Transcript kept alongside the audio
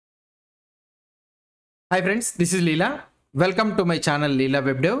Hi friends, this is Leela. Welcome to my channel Leela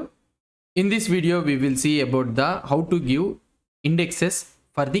WebDev. In this video, we will see about the how to give indexes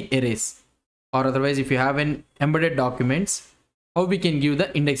for the arrays, or otherwise if you have an embedded documents, how we can give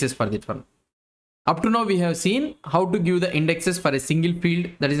the indexes for that one. Up to now, we have seen how to give the indexes for a single field,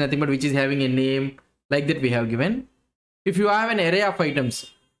 that is nothing but which is having a name, like that we have given. If you have an array of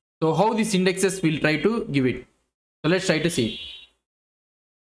items, so how these indexes will try to give it. So let's try to see.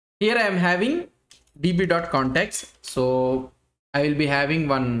 Here I am having db.context, so I will be having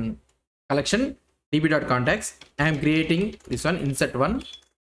one collection db.context. I am creating this one, insert one,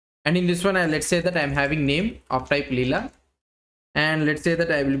 and in this one let's say that I am having name of type Leela, and let's say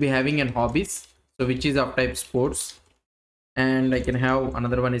that I will be having an hobbies, so which is of type sports, and I can have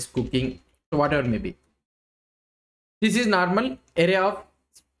another one is cooking, so whatever may be. This is normal array of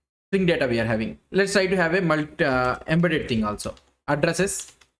string data we are having. Let's try to have a embedded thing also,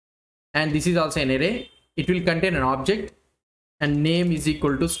 addresses, and this is also an array. It will contain an object and name is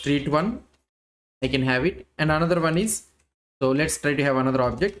equal to street1. I can have it, and another one is, so let's try to have another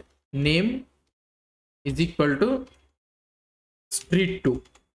object, name is equal to street2.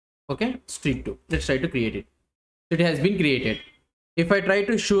 Okay, street2. Let's try to create it. It has been created. If I try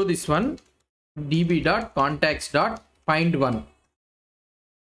to show this one, db.context.find1.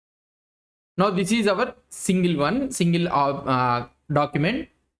 Now this is our single document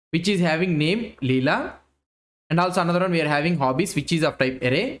which is having name Leela, and also another one we are having hobbies which is of type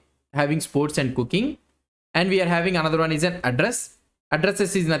array, having sports and cooking, and we are having another one is an address.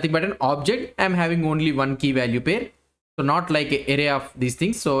 Addresses is nothing but an object. I am having only one key value pair, so not like an array of these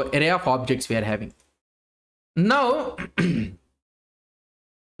things. So array of objects we are having. Now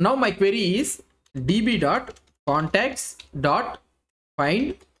now my query is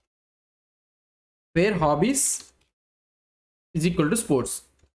db.context.find where hobbies is equal to sports.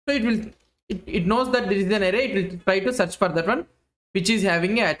 So it knows that this is an array. It will try to search for that one which is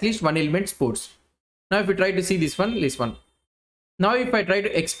having at least one element sports. Now if we try to see this one, now if I try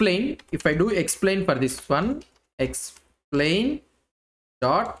to explain, if I do explain for this one, explain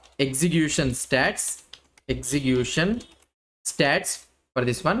dot execution stats for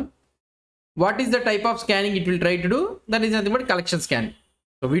this one, what is the type of scanning it will try to do? That is nothing but collection scan.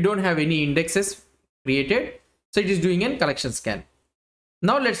 So we don't have any indexes created, so it is doing a collection scan.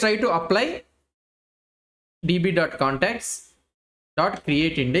 Now let's try to apply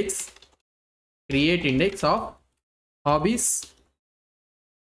db.context.create index of hobbies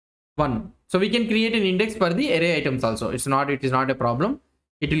 1. So we can create an index for the array items also. It is not a problem.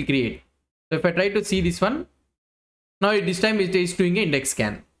 It will create. So if I try to see this one, now this time it is doing an index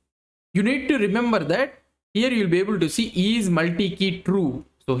scan. You need to remember that here you will be able to see is multi-key true.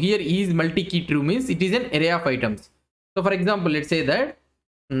 So here is multi-key true means it is an array of items. So for example, let's say that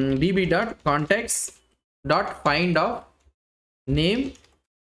db.context.find of name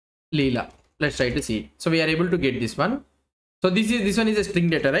Leela. Let's try to see it. So we are able to get this one. So this one is a string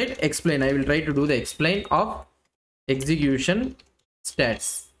data, right? Explain. I will try to do the explain of execution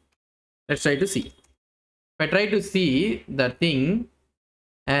stats. Let's try to see. If I try to see the thing,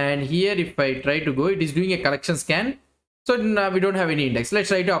 and here if I try to go, it is doing a collection scan. So now we don't have any index. Let's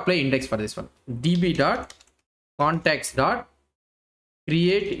try to apply index for this one.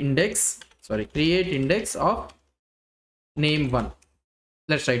 db.context.create index of name 1.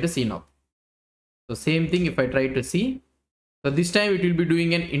 Let's try to see now. So same thing if I try to see. So this time it will be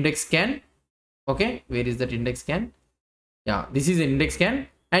doing an index scan. Okay, where is that index scan? Yeah, this is an index scan.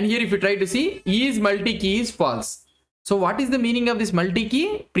 And here if you try to see, is multi-key is false. So what is the meaning of this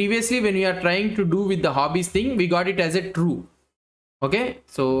multi-key? Previously when we are trying to do with the hobbies thing, we got it as a true. Okay,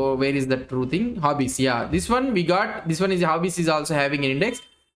 so where is the true thing? Hobbies. Yeah, this one we got, this one is hobbies is also having an index,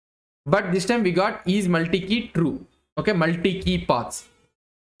 but this time we got is multi-key true. Okay, multi-key paths.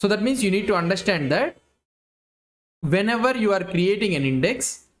 So that means you need to understand that whenever you are creating an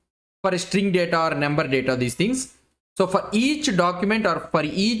index for a string data or number data, these things, so for each document or for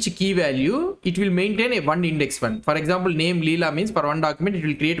each key value, it will maintain a one index one. For example, name Leela means for one document, it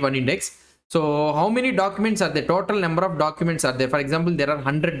will create one index. So how many documents are there? Total number of documents are there. For example, there are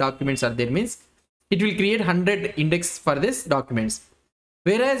 100 documents are there means it will create 100 index for this documents.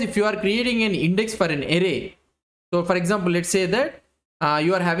 Whereas if you are creating an index for an array, so for example, let's say that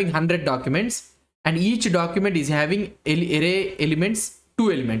you are having 100 documents and each document is having array elements,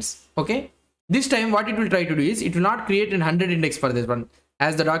 2 elements. Okay. This time what it will try to do is it will not create an 100 index for this one.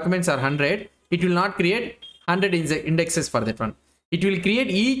 As the documents are 100, it will not create 100 indexes for that one. It will create,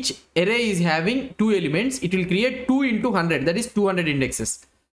 each array is having 2 elements. It will create 2 into 100, that is 200 indexes.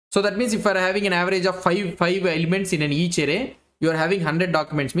 So that means if you are having an average of 5 elements in an each array, you are having 100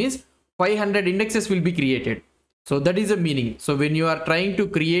 documents means 500 indexes will be created. So that is the meaning. So when you are trying to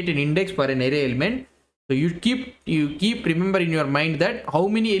create an index for an array element, so you keep remember in your mind that how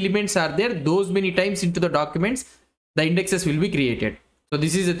many elements are there, those many times into the documents the indexes will be created. So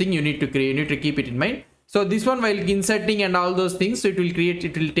this is the thing you need to create, you need to keep it in mind. So this one, while inserting and all those things, so it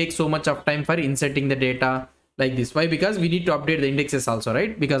will take so much of time for inserting the data like this. Why? Because we need to update the indexes also,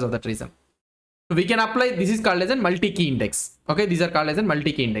 right? Because of that reason. So we can apply, this is called as a multi-key index. Okay, these are called as a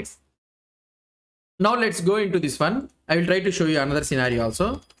multi-key index. Now let's go into this one. I will try to show you another scenario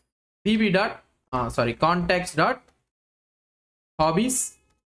also. Contacts dot hobbies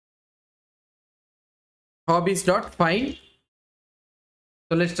dot find.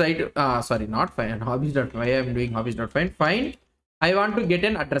 So let's try to not find hobbies dot find. I am doing hobbies dot find. Find. I want to get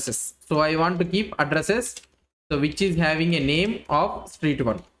an addresses. So I want to keep addresses. So which is having a name of street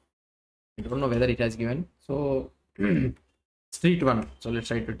 1. I don't know whether it has given. So street 1. So let's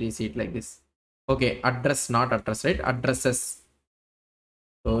try to see it like this. Okay, address, not address, right? Addresses.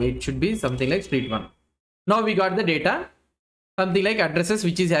 So it should be something like street 1. Now we got the data, something like addresses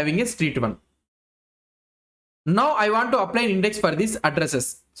which is having a street 1. Now I want to apply an index for these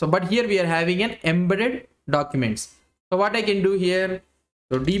addresses. So but here we are having an embedded documents. So what I can do here,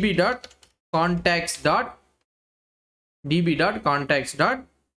 so db.contacts dot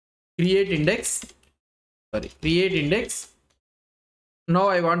create index. Now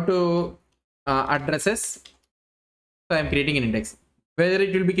I want to addresses. So I am creating an index. Whether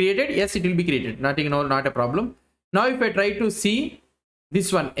it will be created, yes, it will be created. Not a problem. Now if I try to see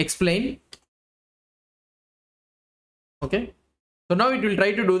this one, explain. Okay, so now it will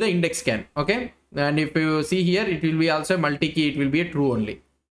try to do the index scan. Okay, and if you see here, it will be also multi-key. It will be a true only.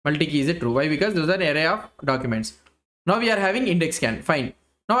 Multi-key is a true. Why? Because those are an array of documents. Now we are having index scan. Fine.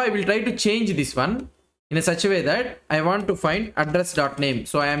 Now I will try to change this one in a such a way that I want to find address.name.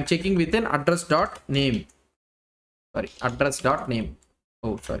 So I am checking with an address.name. Address.name.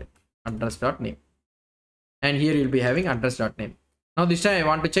 Address.name. And here you will be having address.name. Now this time I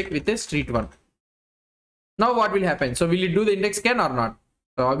want to check with a street 1. Now what will happen? So will it do the index scan or not?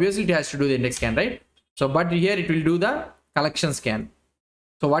 So obviously it has to do the index scan, right? So but here it will do the collection scan.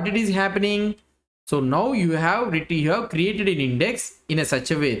 So what it is happening? So now you have created an index in a such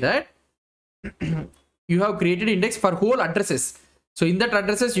a way that you have created index for whole addresses. So in that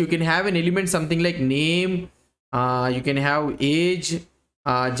addresses you can have an element something like name, you can have age,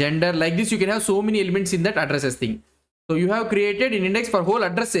 gender, like this. You can have so many elements in that addresses thing. So you have created an index for whole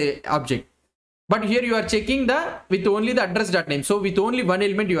address object. But here you are checking with only the address.name. So with only one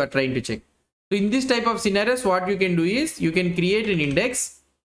element you are trying to check. So in this type of scenarios, what you can do is you can create an index.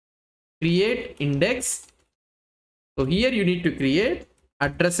 Create index. So here you need to create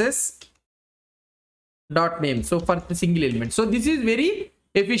addresses.name. So for the single element. So this is very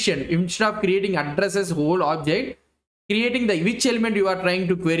efficient. Instead of creating addresses whole object, creating the which element you are trying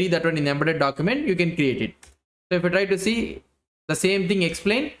to query, that one in the embedded document, you can create it. So if you try to see the same thing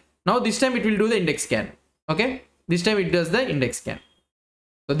explained. Now this time it will do the index scan. Okay, this time it does the index scan.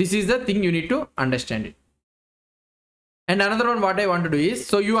 So this is the thing you need to understand it. And another one what I want to do is,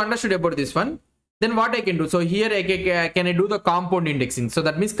 so you understood about this one, then what I can do, so here can I do the compound indexing? So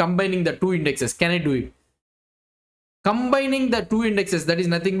that means combining the two indexes. Can I do it? Combining the two indexes, that is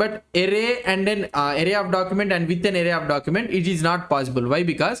nothing but array and an array of document, and with an array of document it is not possible. Why?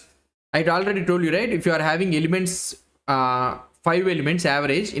 Because I already told you, right? If you are having elements 5 elements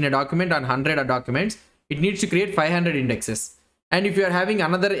average in a document on 100 documents, it needs to create 500 indexes. And if you are having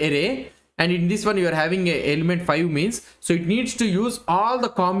another array and in this one you are having a element 5 means, so it needs to use all the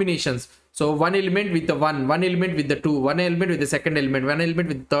combinations. So one element with the one element with the 2, one element with the second element, one element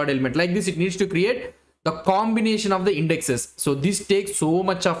with the third element, like this. It needs to create the combination of the indexes. So this takes so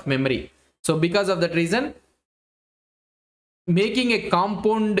much of memory. So because of that reason, making a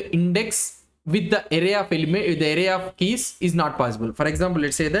compound index with the array of element, with the array of keys is not possible. For example,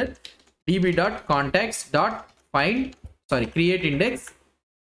 let's say that db.contacts.find, create index,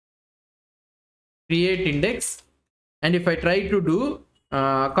 and if I try to do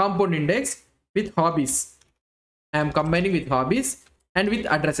compound index with hobbies, I am combining with hobbies and with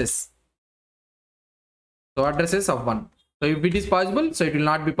addresses. So addresses of 1. So if it is possible, so it will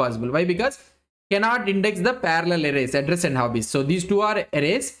not be possible. Why? Because cannot index the parallel arrays, address and hobbies. So these two are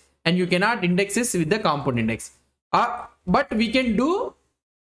arrays and you cannot index this with the compound index. But we can do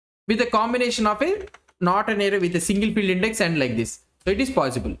with a combination of a not an array with a single field index and like this. So it is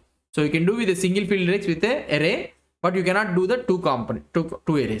possible. So you can do with a single field index with a array, but you cannot do the two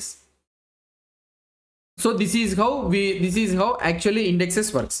arrays. So this is how actually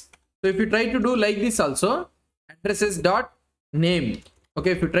indexes works. So if you try to do like this also, addresses dot name.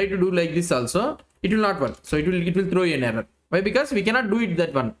 Okay, if you try to do like this also, it will not work. So it will throw you an error. Why? Because we cannot do it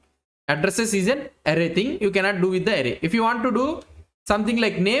that one. Addresses is an array thing. You cannot do with the array. If you want to do something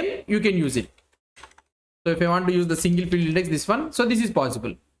like name, you can use it. So if I want to use the single field index, this one, so this is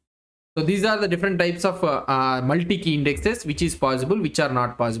possible. So these are the different types of multi-key indexes, which is possible, which are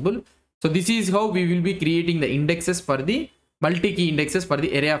not possible. So this is how we will be creating the indexes for the multi-key indexes for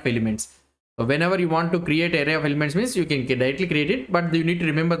the array of elements. So whenever you want to create array of elements means you can directly create it, but you need to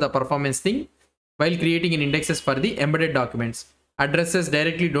remember the performance thing while creating an indexes for the embedded documents. Addresses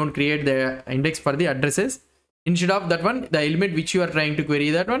directly don't create the index for the addresses. Instead of that one, the element which you are trying to query,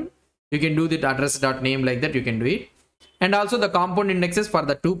 that one, you can do the address.name like that, you can do it. And also the compound indexes for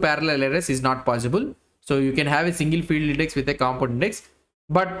the two parallel arrays is not possible. So you can have a single field index with a compound index,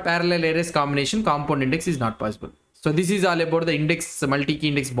 but parallel arrays combination compound index is not possible. So this is all about the index, multi-key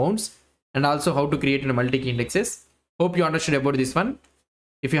index bounds, and also how to create a multi-key indexes. Hope you understood about this one.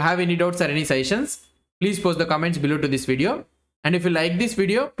 If you have any doubts or any suggestions, please post the comments below to this video. And if you like this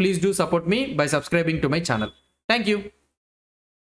video, please do support me by subscribing to my channel. Thank you.